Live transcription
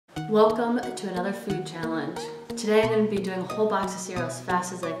Welcome to another food challenge. Today I'm going to be doing a whole box of cereal as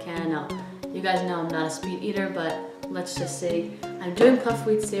fast as I can. Now, you guys know I'm not a speed eater, but let's just see. I'm doing puff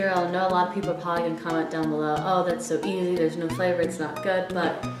wheat cereal. I know a lot of people are probably going to comment down below, oh, that's so easy, there's no flavor, it's not good.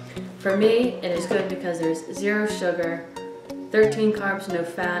 But for me, it is good because there's 0 sugar, 13 carbs, no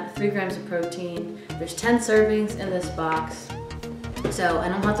fat, 3 grams of protein. There's 10 servings in this box. So I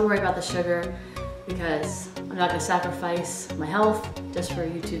don't have to worry about the sugar because I'm not going to sacrifice my health just for a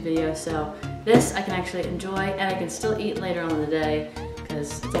YouTube video. So this I can actually enjoy and I can still eat later on in the day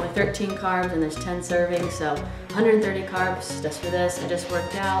because it's only 13 carbs and there's 10 servings, so 130 carbs just for this. I just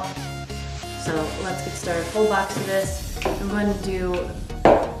worked out. So let's get started. Whole box of this. I'm going to do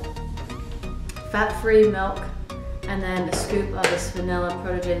fat-free milk and then a scoop of this vanilla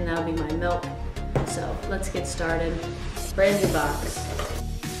protege, and that'll be my milk. So let's get started. Brand new box.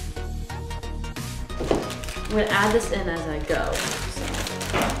 I'm going to add this in as I go.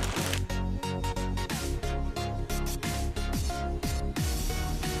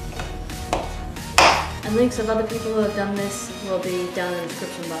 And links of other people who have done this will be down in the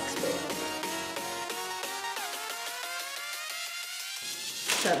description box below.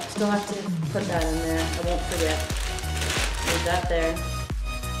 So, still have to put that in there. I won't forget. Leave that there.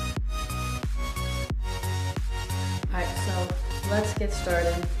 Alright, so let's get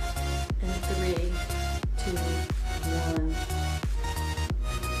started in 3, 2, 1.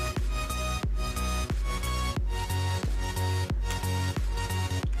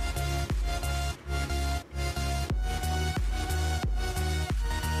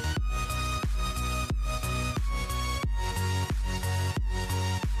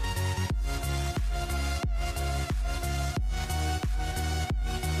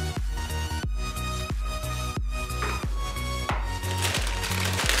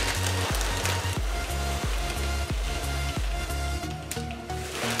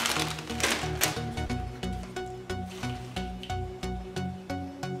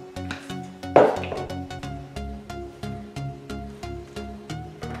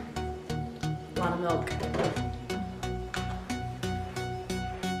 A lot of milk.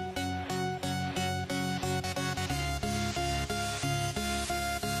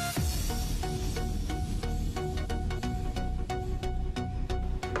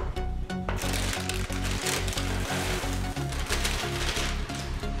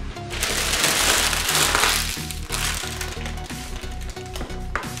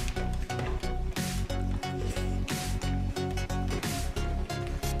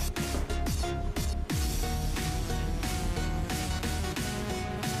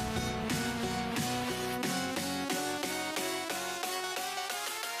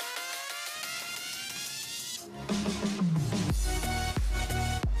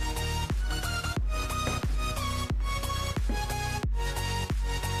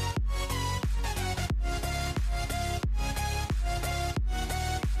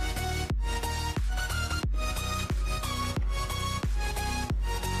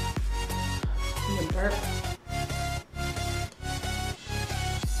 Burp.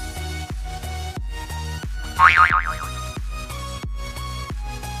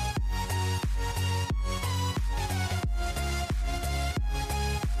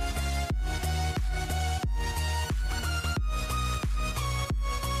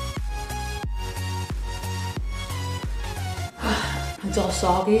 It's all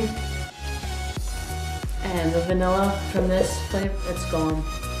soggy, and the vanilla from this flavor, it's gone.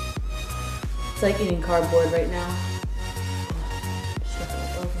 It's like eating cardboard right now.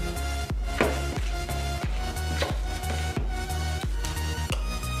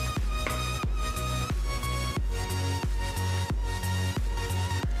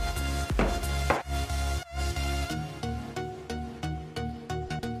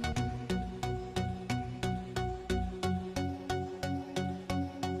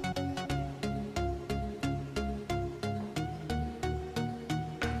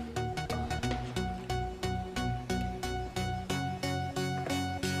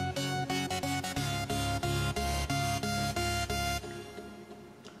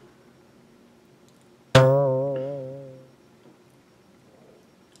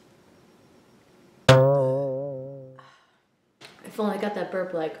 If only I got that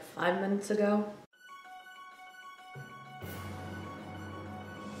burp like 5 minutes ago.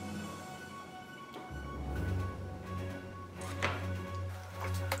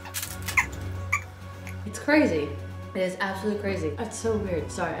 It's crazy. It is absolutely crazy. It's so weird.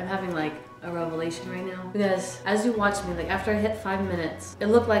 Sorry, I'm having like a revelation right now. Because as you watch me, like after I hit 5 minutes, it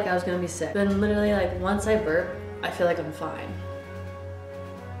looked like I was gonna be sick. Then literally like once I burp, I feel like I'm fine.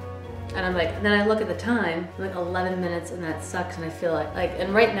 And I'm like, then I look at the time, I'm like 11 minutes and that sucks, and I feel like,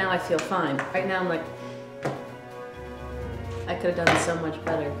 and right now I feel fine. Right now I'm like, I could have done so much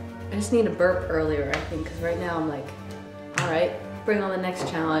better. I just need to burp earlier, I think, because right now I'm like, all right, bring on the next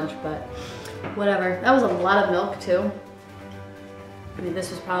challenge, but whatever. That was a lot of milk too. I mean,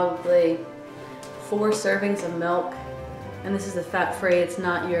 this was probably 4 servings of milk, and this is the fat-free. It's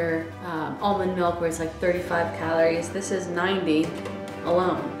not your almond milk where it's like 35 calories. This is 90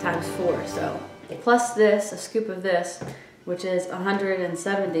 alone, times 4. So plus this, a scoop of this, which is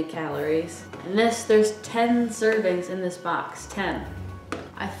 170 calories. And this, there's 10 servings in this box, 10.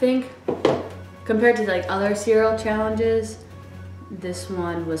 I think compared to like other cereal challenges, this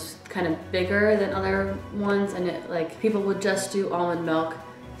one was kind of bigger than other ones, and it, like, people would just do almond milk.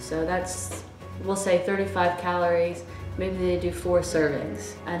 So that's, we'll say 35 calories. Maybe they do 4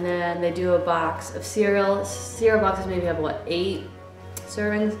 servings. And then they do a box of cereal. Cereal boxes maybe have, what, 8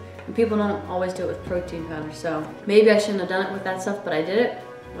 servings? And people don't always do it with protein powder, so maybe I shouldn't have done it with that stuff, but I did it.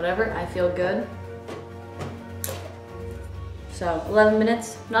 Whatever, I feel good. So 11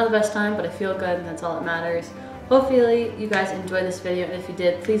 minutes, not the best time, but I feel good, and that's all that matters. Hopefully you guys enjoyed this video, and if you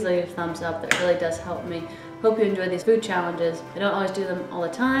did, please leave a thumbs up. That really does help me. Hope you enjoy these food challenges. I don't always do them all the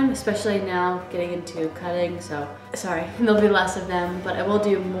time, especially now getting into cutting, so sorry, there'll be less of them, but I will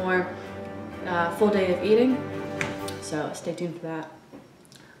do more full day of eating, so stay tuned for that.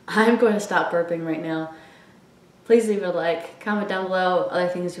 I'm going to stop burping right now. Please leave a like, comment down below other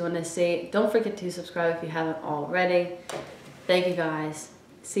things you want to see. Don't forget to subscribe if you haven't already. Thank you guys.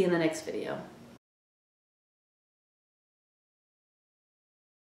 See you in the next video.